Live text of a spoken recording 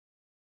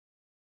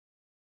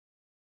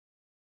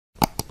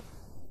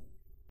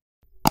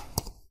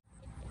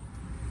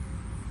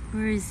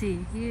Where is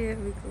he? Here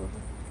we go.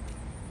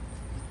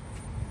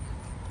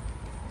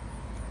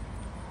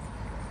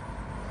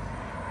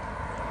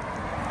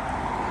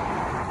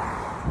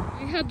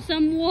 We have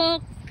some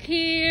walk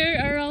here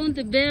around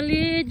the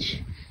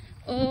village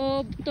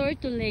of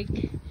Turtle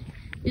Lake.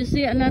 You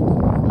see a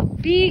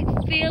big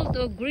field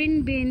of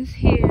green beans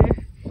here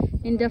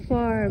in the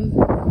farm.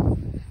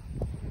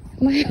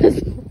 My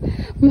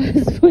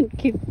husband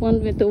keep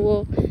on with the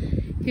walk.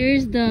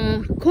 Here's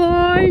the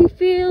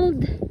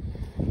cornfield.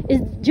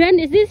 Jen,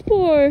 is this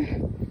for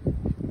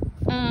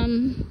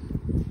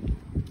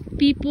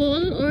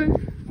people or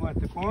what,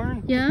 the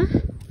corn? yeah?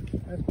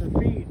 That's for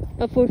feed.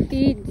 For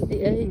feed.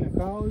 The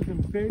cows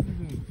and pigs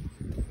and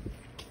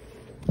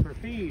for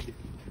feed.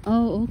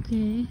 Oh,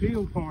 okay.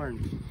 Field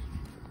corn.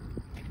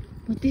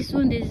 But this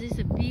one, this is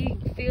a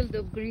big field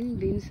of green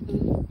beans.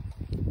 Huh?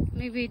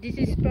 Maybe this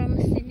is from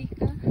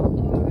Seneca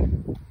or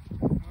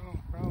Oh,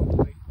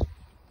 probably.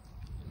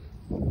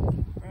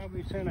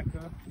 Probably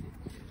Seneca.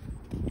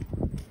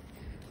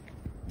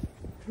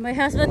 my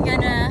husband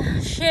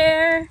gonna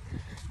share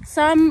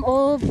some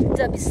of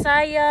the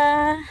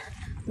Bisaya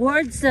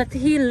words that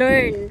he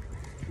learned.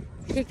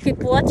 He keep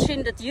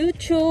watching that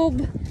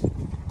YouTube.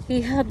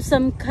 He have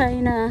some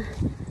kind of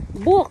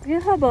book. You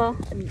have a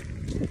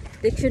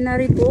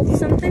dictionary book,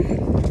 something?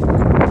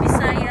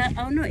 Bisaya,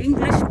 oh no,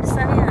 English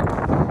Bisaya.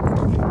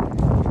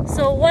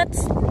 So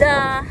what's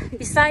the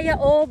Bisaya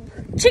of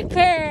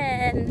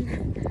chicken?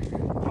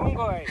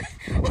 Mongoy.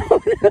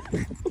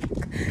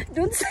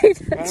 Don't say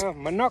that.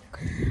 Manok.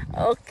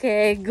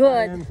 Okay,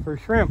 good. And for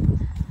shrimp.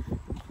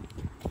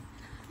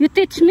 You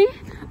teach me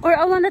or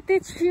I wanna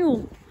teach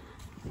you?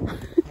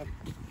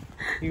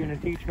 You gonna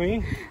teach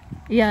me?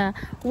 Yeah.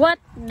 What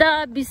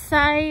the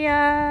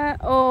Bisaya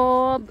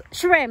of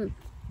shrimp?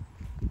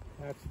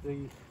 That's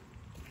the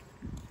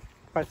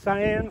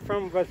Visayan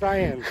from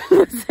Visayan.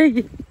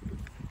 Bisaya.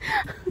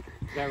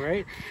 Is that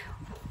right?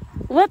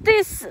 What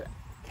is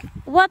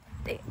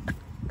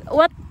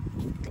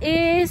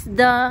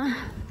the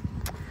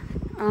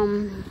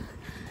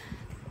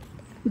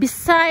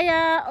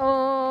Bisaya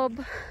of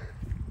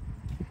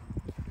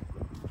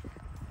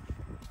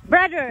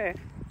brother?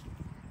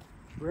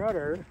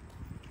 Brother.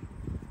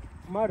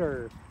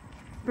 Mother.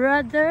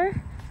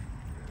 Brother.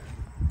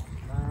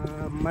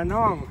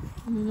 Manong.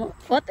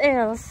 What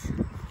else?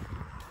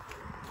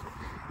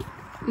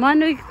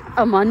 Manoy.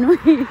 Oh, Manoy.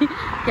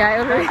 Yeah, I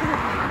already.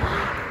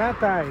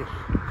 Tatay.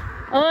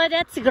 Oh,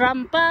 that's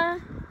Grandpa.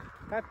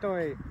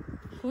 Tatoy.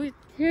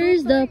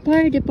 Here's the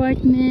fire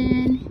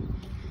department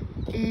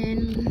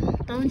in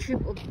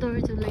township of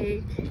Turtle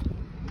Lake.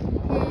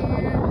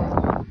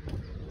 Here.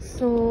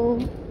 So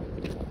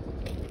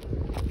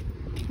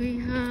we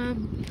have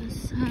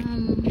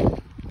some.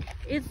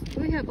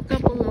 We have a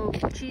couple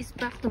of cheese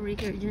factory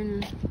here,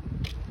 Jenna.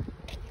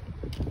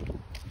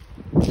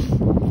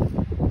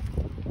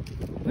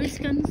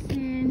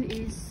 Wisconsin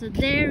is a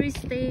dairy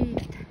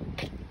state,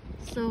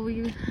 so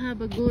you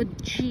have a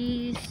good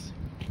cheese,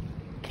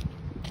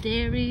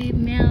 dairy,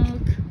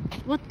 milk.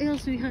 What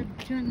else we had,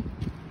 John?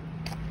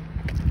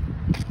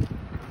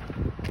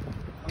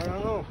 I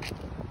don't know.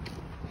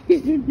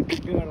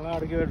 Got a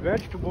lot of good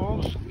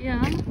vegetables.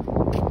 Yeah.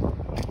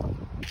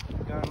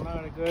 Got a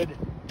lot of good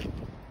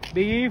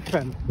beef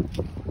and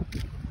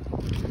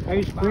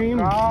ice cream.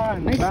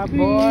 And Ice Bad cream.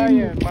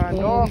 Boy and my Oh,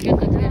 dog. we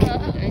got a good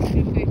ice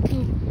cream here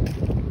too.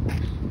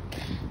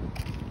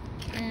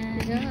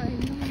 And yeah, I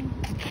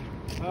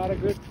know. A lot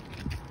of good.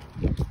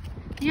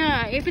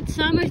 Yeah, if it's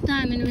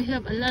summertime and we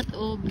have a lot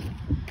of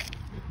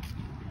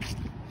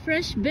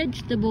fresh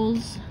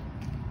vegetables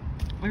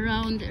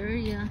around the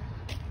area.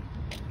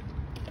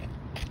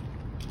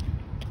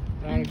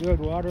 A lot of good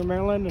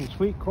watermelon and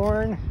sweet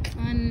corn.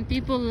 And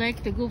people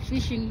like to go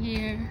fishing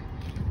here.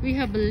 We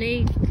have a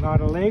lake. A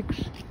lot of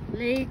lakes.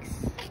 Lakes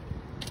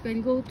you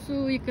can go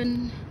to. You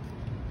can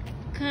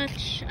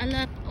catch a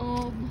lot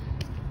of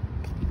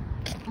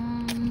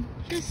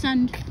just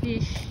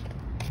sunfish.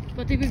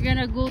 But if you're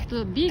gonna go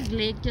to a big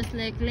lake, just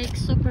like Lake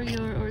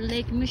Superior or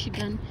Lake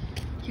Michigan,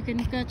 you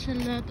can catch a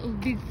lot of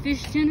big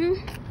fish, you know?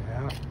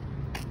 Yeah.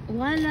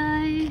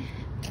 Walleye,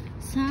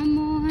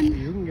 salmon.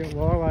 You can get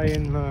walleye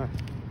in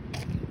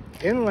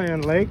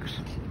inland lakes.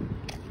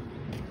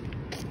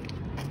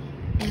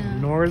 Yeah.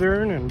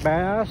 Northern and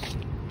bass.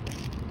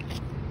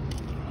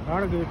 A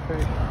lot of good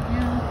fish.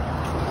 Yeah.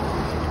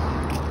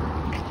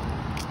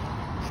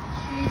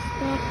 Cheese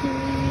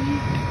factory.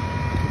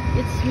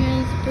 It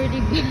smells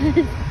pretty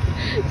good.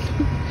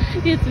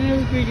 It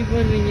smells pretty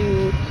good when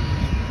you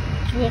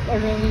walk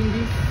around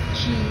this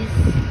cheese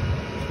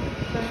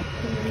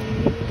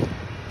factory.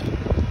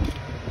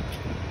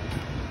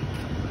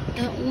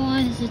 That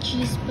one is a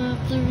cheese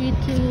factory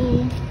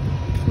too,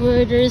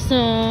 where there's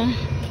a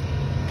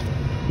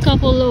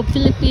couple of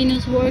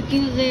Filipinos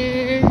working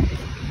there.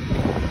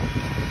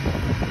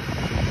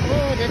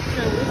 Oh, that's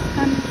a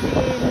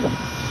Wisconsin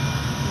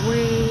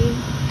whey.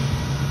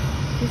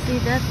 You see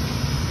that?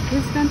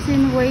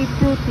 Wisconsin whey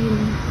protein.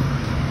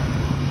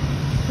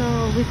 So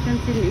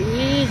Wisconsin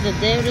is a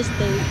dairy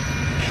state.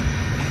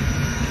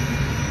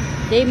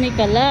 They make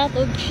a lot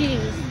of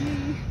cheese.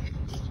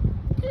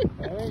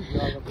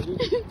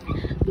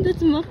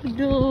 That's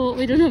McDo.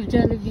 We don't have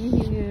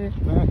Jollibee here.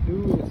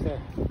 McDo is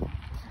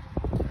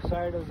the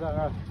side of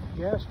the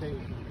gas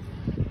station.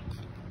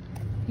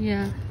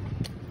 Yeah.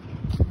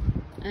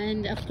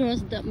 And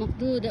across that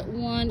McDo, that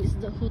one is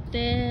the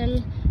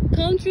hotel.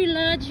 Country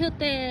Lodge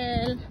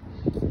Hotel.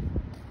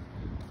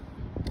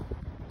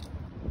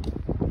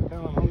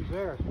 Tell them who's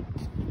there.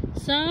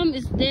 Sam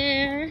is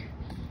there.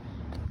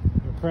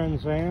 Your friend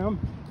Sam.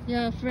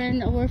 Yeah, our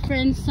friend What's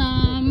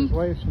Sam. his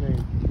wife's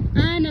name?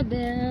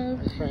 Annabelle.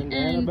 My friend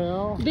And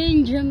Annabelle.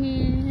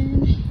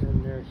 Benjamin.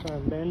 And their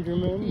son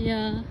Benjamin.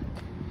 Yeah.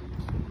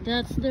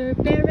 That's their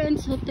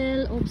parents'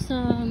 hotel of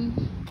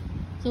Sam.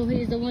 So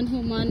he is the one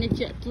who managed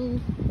it too.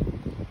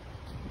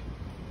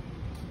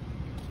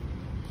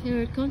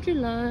 Here, Country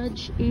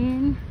Lodge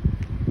in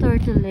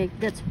Turtle Lake.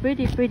 That's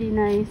pretty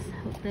nice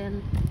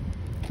hotel.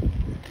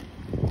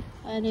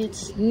 And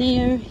it's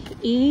near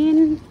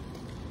in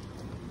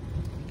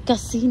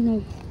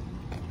casino.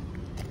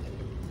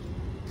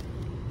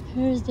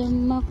 Here's the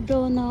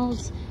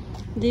McDonald's.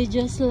 They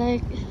just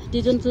like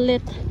didn't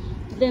let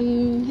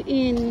them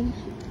in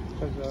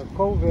Because of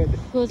COVID.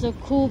 because of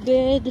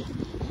COVID.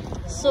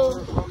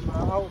 So From the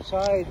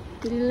outside.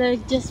 they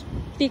like just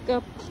pick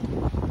up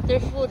their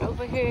food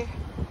over here.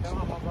 Tell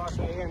them about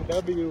the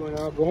A&W in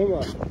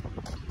Algoma.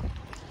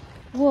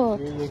 What?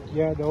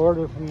 You had to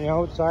order from the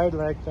outside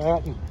like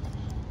that,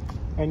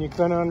 and you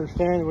couldn't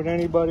understand what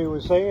anybody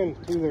was saying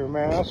through their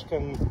mask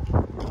and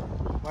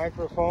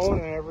microphone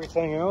and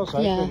everything else.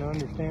 I Yeah. couldn't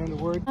understand the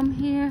word.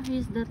 Here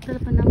is the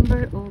telephone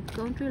number of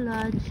Country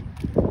Lodge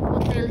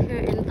Hotel here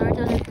in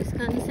Turtle Lake,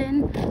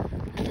 Wisconsin.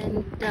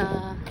 And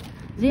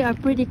they are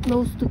pretty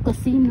close to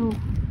casino.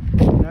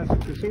 That's a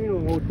casino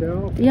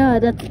hotel. Yeah,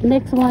 that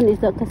next one is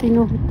the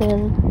casino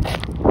hotel.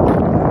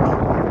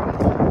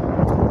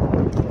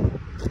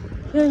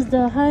 Here's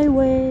the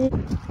highway.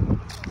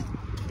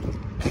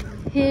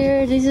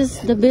 Here, this is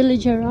the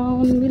village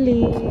around we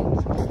live.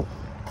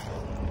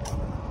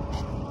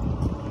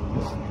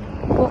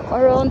 Walk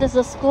around, there's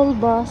a school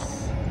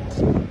bus.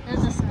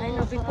 There's a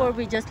school. Before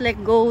we just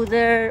like go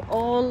there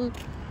all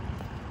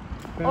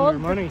Spend their the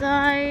money.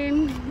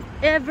 time,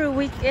 every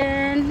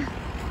weekend,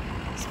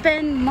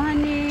 spend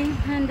money,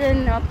 and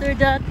then after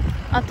that,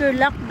 after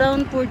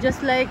lockdown for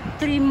just like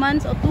 3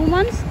 months or 2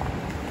 months,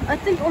 I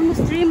think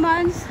almost 3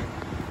 months,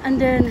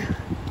 and then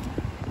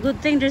good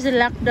thing there's a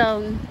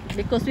lockdown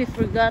because we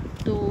forgot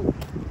to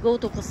go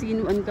to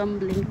casino and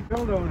gambling.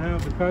 Still don't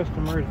have the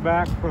customers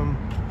back from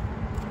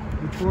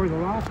before the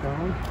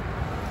lockdown.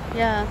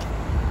 Yeah,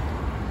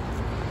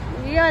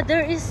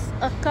 there is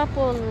a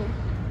couple,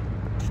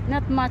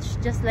 not much,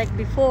 just like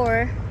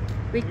before.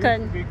 We It used can.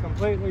 to be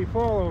completely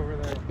full over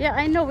there. Yeah,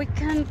 I know we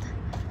can't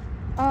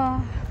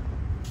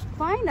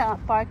find a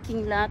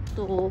parking lot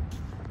to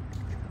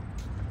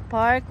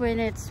park when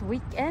it's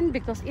weekend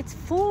because it's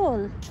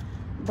full.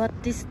 But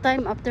this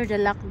time after the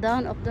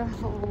lockdown of the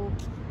whole,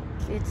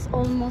 it's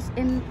almost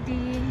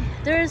empty.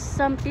 There's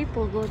some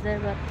people go there,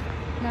 but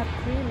not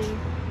really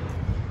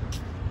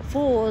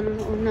full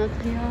or not.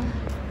 Yeah.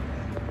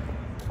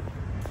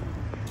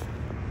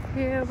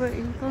 Here we're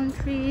in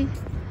country.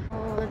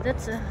 Oh,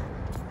 that's a.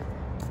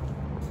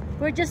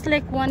 We're just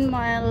like 1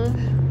 mile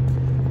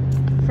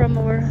from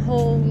our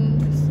home,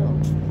 so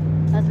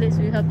at least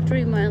we have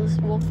 3 miles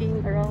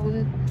walking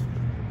around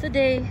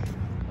today.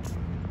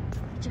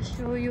 Just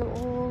show you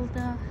all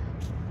the.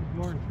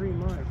 More than 3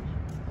 miles.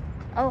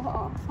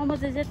 Oh, how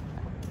much is it?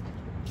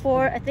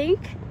 4, I think.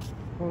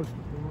 Close to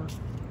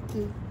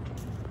 4.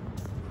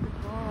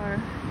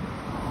 4.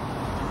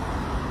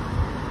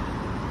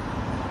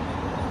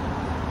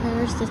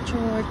 Here's the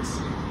church.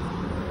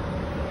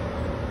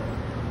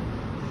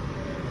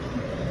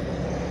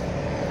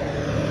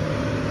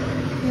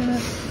 Yeah.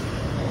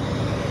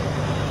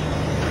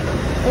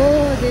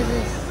 Oh, this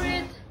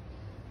is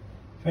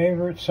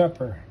Favorite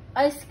supper?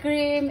 ice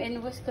cream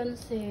in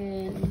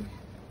Wisconsin.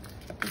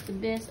 It's the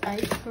best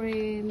ice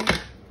cream.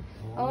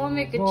 I'll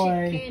make a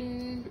boy.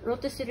 chicken,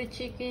 rotisserie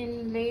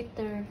chicken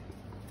later.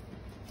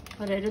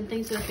 But I don't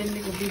think so I can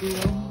make a video.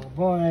 Oh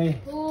boy.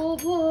 Oh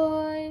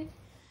boy.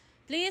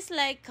 Please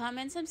like,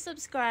 comment, and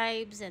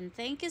subscribe. And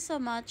thank you so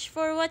much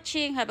for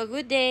watching. Have a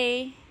good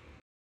day.